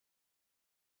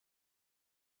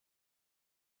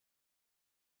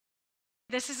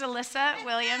This is Elyssa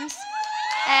Williams.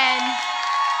 And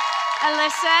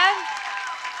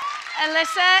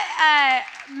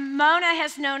Mona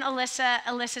has known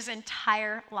Alyssa's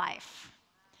entire life.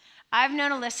 I've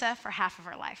known Elyssa for half of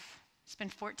her life. It's been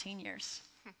 14 years.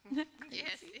 Yes,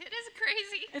 it is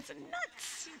crazy. It's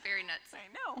nuts. Very nuts. I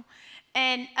know.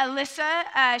 And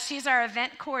Elyssa, she's our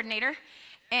event coordinator,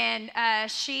 and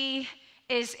she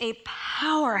is a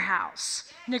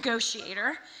powerhouse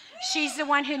negotiator. She's the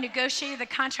one who negotiated the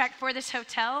contract for this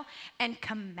hotel and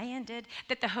commanded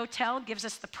that the hotel gives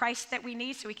us the price that we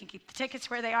need so we can keep the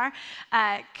tickets where they are.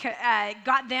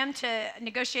 Got them to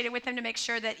negotiate it with them to make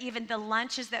sure that even the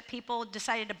lunches that people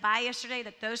decided to buy yesterday,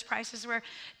 that those prices were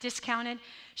discounted.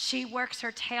 She works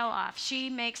her tail off. She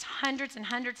makes hundreds and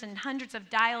hundreds and hundreds of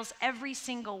dials every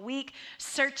single week,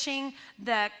 searching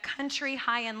the country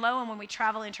high and low, and when we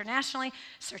travel internationally,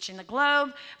 searching the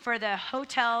globe for the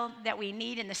hotel that we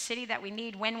need in the city that we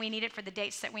need, when we need it, for the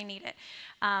dates that we need it.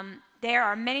 There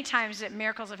are many times that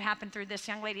miracles have happened through this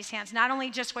young lady's hands, not only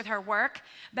just with her work,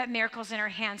 but miracles in her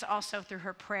hands also through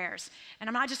her prayers. And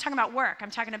I'm not just talking about work.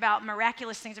 I'm talking about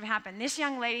miraculous things have happened. This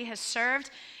young lady has served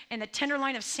in the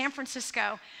Tenderloin of San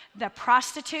Francisco, the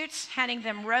prostitutes, handing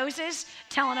them roses,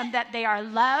 telling them that they are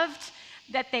loved,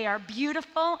 that they are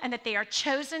beautiful, and that they are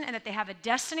chosen, and that they have a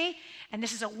destiny. And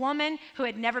this is a woman who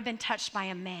had never been touched by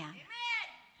a man.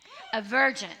 A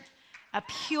virgin. A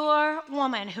pure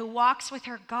woman who walks with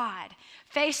her God,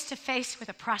 face to face with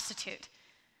a prostitute,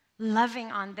 loving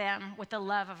on them with the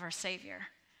love of her Savior.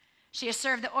 She has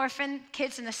served the orphan,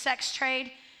 kids in the sex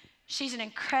trade. She's an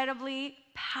incredibly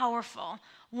powerful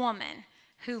woman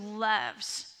who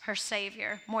loves her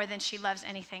Savior more than she loves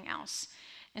anything else.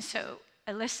 And so,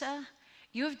 Elyssa,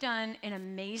 you have done an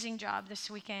amazing job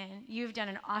this weekend. You've done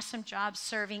an awesome job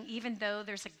serving, even though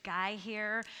there's a guy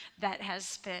here that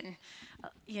has been,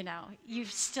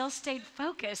 you've still stayed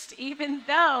focused, even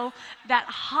though that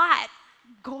hot,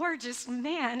 gorgeous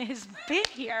man has been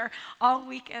here all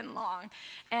weekend long.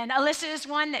 And Elyssa is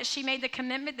one that she made the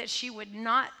commitment that she would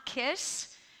not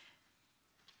kiss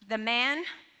the man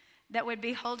that would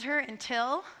behold her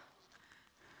until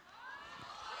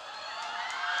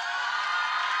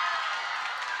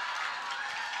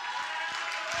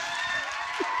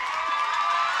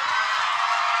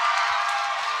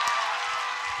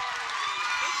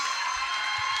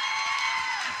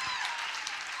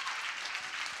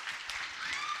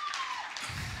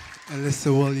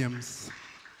Elyssa Williams,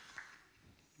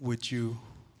 would you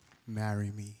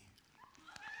marry me?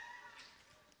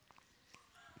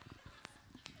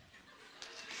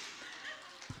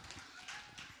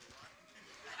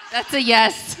 That's a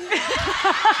yes.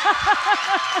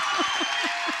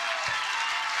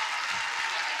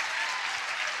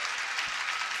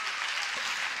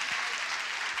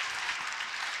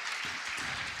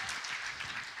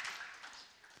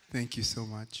 Thank you so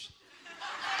much.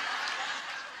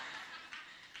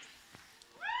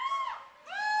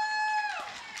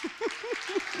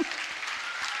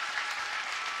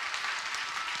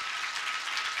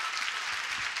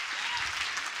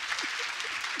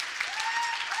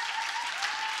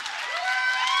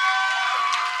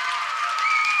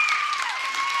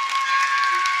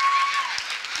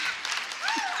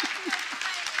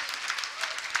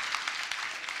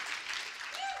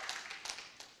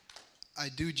 I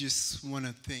do just want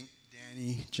to thank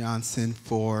Danny Johnson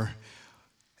for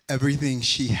everything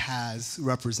she has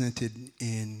represented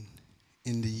in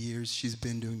the years she's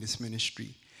been doing this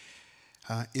ministry.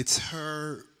 It's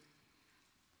her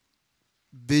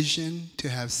vision to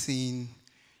have seen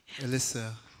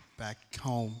Elyssa back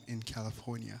home in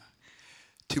California,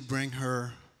 to bring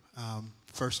her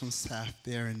first on staff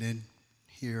there and then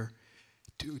here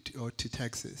to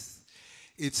Texas.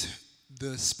 It's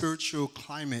the spiritual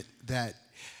climate that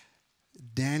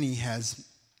Danny has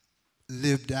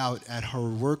lived out at her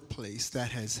workplace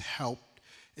that has helped,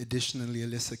 additionally,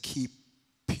 Elyssa keep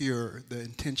pure the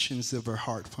intentions of her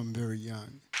heart from very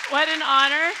young. What an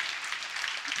honor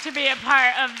to be a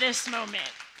part of this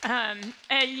moment.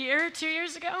 A year, 2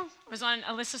 years ago, it was on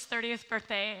Alyssa's 30th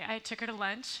birthday. I took her to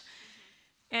lunch,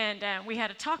 and we had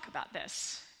a talk about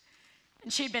this.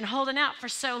 And she'd been holding out for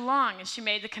so long, and she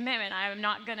made the commitment, I am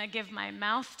not going to give my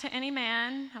mouth to any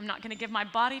man. I'm not going to give my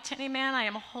body to any man. I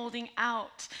am holding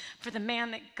out for the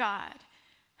man that God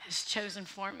has chosen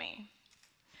for me.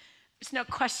 There's no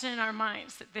question in our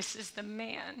minds that this is the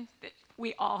man that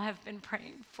we all have been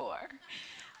praying for.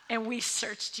 And we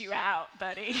searched you out,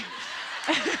 buddy.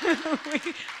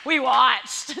 we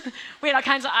watched. We had all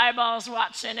kinds of eyeballs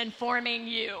watching and forming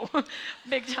you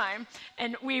big time.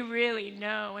 And we really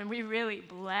know and we really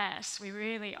bless. We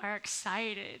really are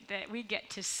excited that we get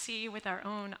to see with our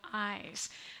own eyes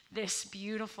this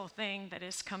beautiful thing that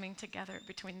is coming together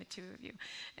between the two of you.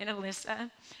 And Elyssa,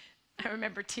 I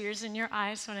remember tears in your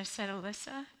eyes when I said,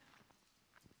 Elyssa,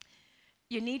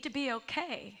 you need to be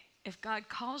okay if God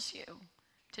calls you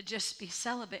to just be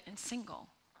celibate and single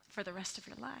for the rest of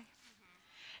your life.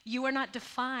 You are not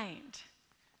defined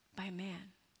by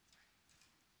man.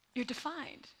 You're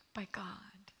defined by God.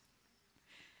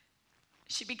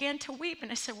 She began to weep,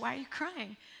 and I said, why are you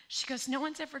crying? She goes, no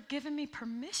one's ever given me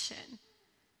permission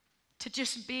to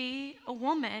just be a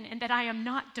woman and that I am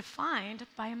not defined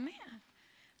by a man,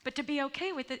 but to be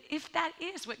okay with it. If that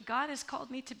is what God has called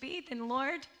me to be, then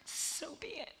Lord, so be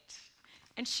it.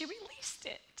 And she released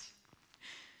it.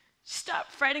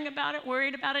 Stop fretting about it,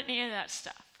 worried about it, any of that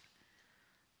stuff.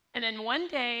 And then one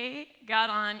day, got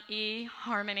on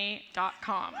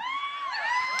EHarmony.com.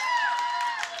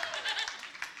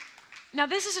 Now,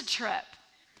 this is a trip.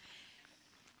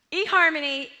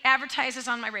 EHarmony advertises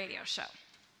on my radio show.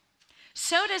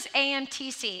 So does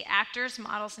AMTC, Actors,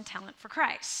 Models, and Talent for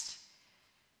Christ.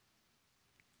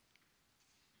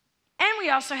 And we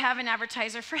also have an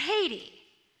advertiser for Haiti,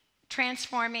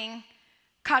 Transforming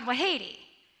Kadwa Haiti.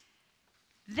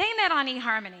 They met on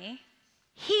eHarmony.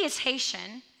 He is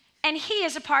Haitian, and he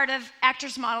is a part of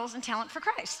Actors, Models, and Talent for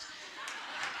Christ.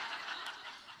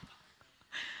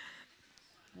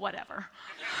 Whatever.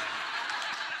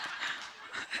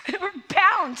 We're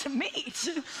bound to meet,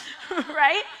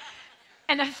 right?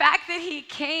 And the fact that he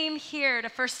came here to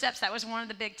First Steps, that was one of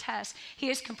the big tests. He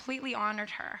has completely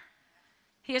honored her.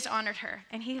 He has honored her,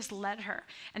 and he has led her.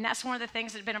 And that's one of the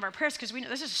things that have been of our prayers, because we know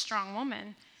this is a strong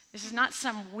woman. This is not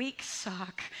some weak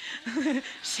sock.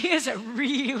 She is a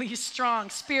really strong,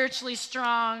 spiritually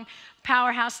strong,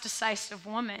 powerhouse, decisive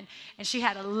woman. And she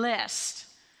had a list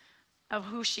of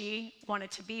who she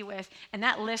wanted to be with. And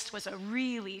that list was a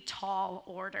really tall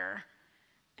order.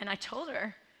 And I told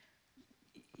her,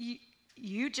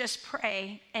 you just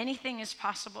pray. Anything is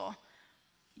possible.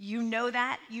 You know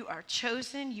that. You are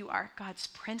chosen. You are God's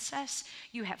princess.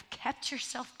 You have kept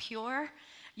yourself pure.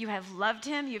 You have loved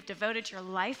him. You've devoted your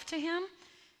life to him.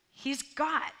 He's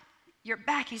got your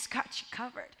back. He's got you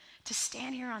covered. To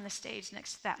stand here on the stage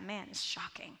next to that man is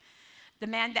shocking. The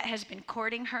man that has been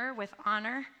courting her with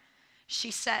honor,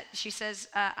 she says,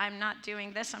 I'm not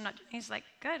doing this. I'm not. He's like,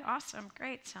 good, awesome,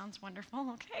 great, sounds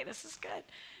wonderful. Okay, this is good.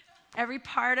 Every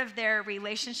part of their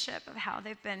relationship, of how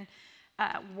they've been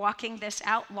walking this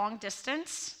out long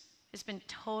distance, has been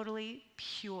totally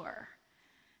pure.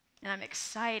 And I'm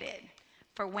excited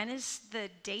for when is the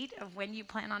date of when you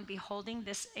plan on beholding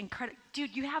this incredible,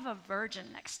 dude, you have a virgin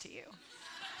next to you.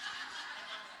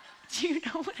 Do you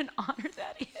know what an honor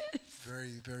that is?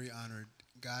 Very, very honored.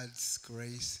 God's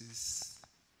grace is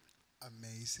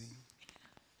amazing.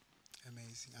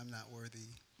 Amazing. I'm not worthy,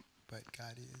 but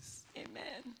God is.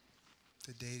 Amen.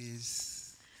 The date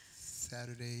is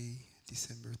Saturday,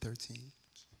 December 13th.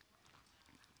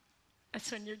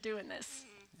 That's when you're doing this.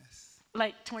 Yes.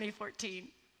 Like 2014.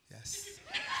 Yes.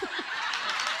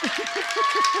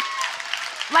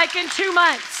 Like in 2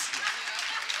 months.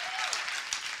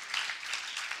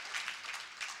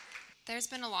 There's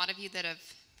been a lot of you that have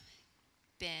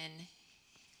been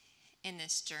in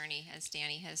this journey, as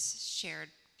Danny has shared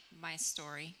my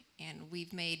story, and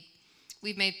we've made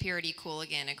purity cool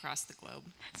again across the globe.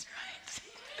 That's right.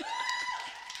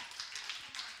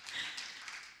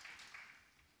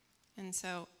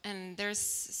 And there's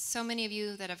so many of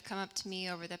you that have come up to me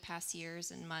over the past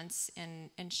years and months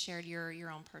and shared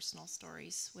your own personal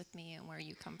stories with me and where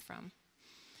you come from.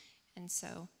 And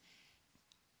so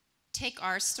take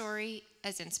our story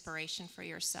as inspiration for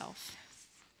yourself.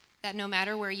 That no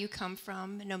matter where you come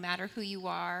from, no matter who you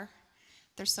are,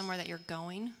 there's somewhere that you're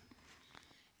going,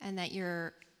 and that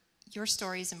your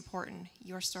story is important.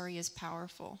 Your story is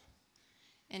powerful.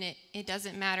 And it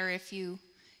doesn't matter if you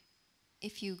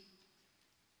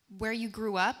where you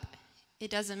grew up,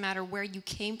 it doesn't matter where you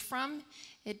came from,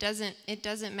 it doesn't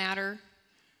matter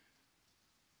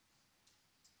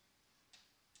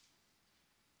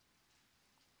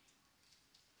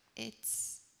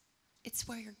it's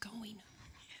where you're going.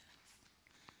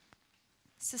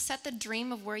 So set the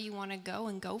dream of where you want to go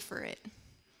and go for it.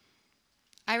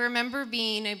 I remember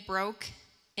being a broke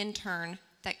intern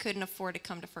that couldn't afford to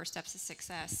come to First Steps to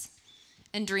Success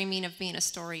and dreaming of being a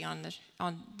story on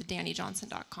the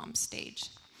DannyJohnson.com stage.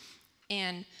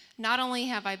 And not only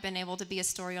have I been able to be a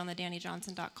story on the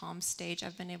DannyJohnson.com stage,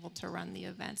 I've been able to run the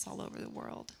events all over the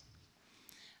world.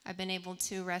 I've been able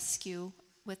to rescue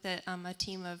with a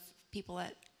team of people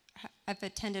that I've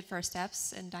attended First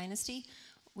Steps and Dynasty.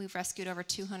 We've rescued over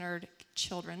 200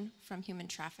 children from human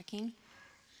trafficking,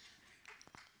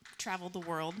 traveled the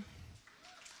world.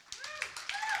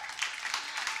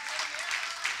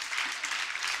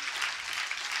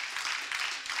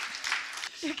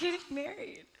 You're getting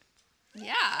married.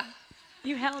 Yeah.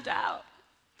 You held out.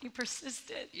 You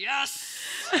persisted. Yes.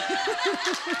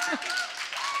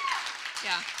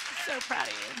 Yeah. So proud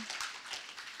of you.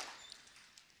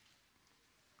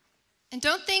 And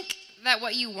don't think that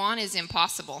what you want is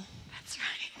impossible. That's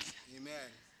right. Amen.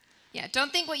 Yeah,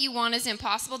 don't think what you want is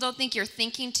impossible. Don't think you're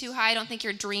thinking too high. Don't think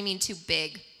you're dreaming too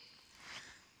big.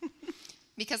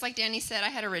 Because like Danny said, I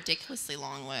had a ridiculously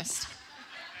long list.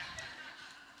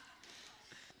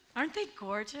 Aren't they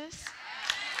gorgeous?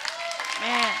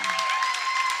 Man.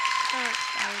 So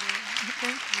excited.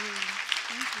 Thank you.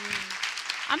 Thank you.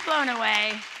 I'm blown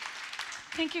away.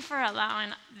 Thank you for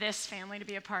allowing this family to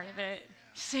be a part of it.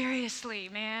 Seriously,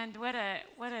 man, what a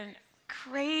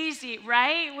crazy,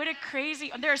 right? What a crazy,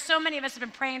 there are so many of us who have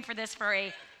been praying for this for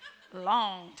a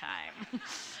long time.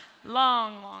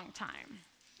 long time.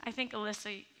 I think,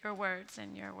 Elyssa, your words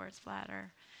and your words, Vlad,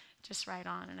 are just right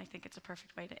on, and I think it's a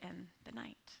perfect way to end the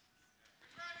night.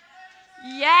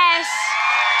 Yes.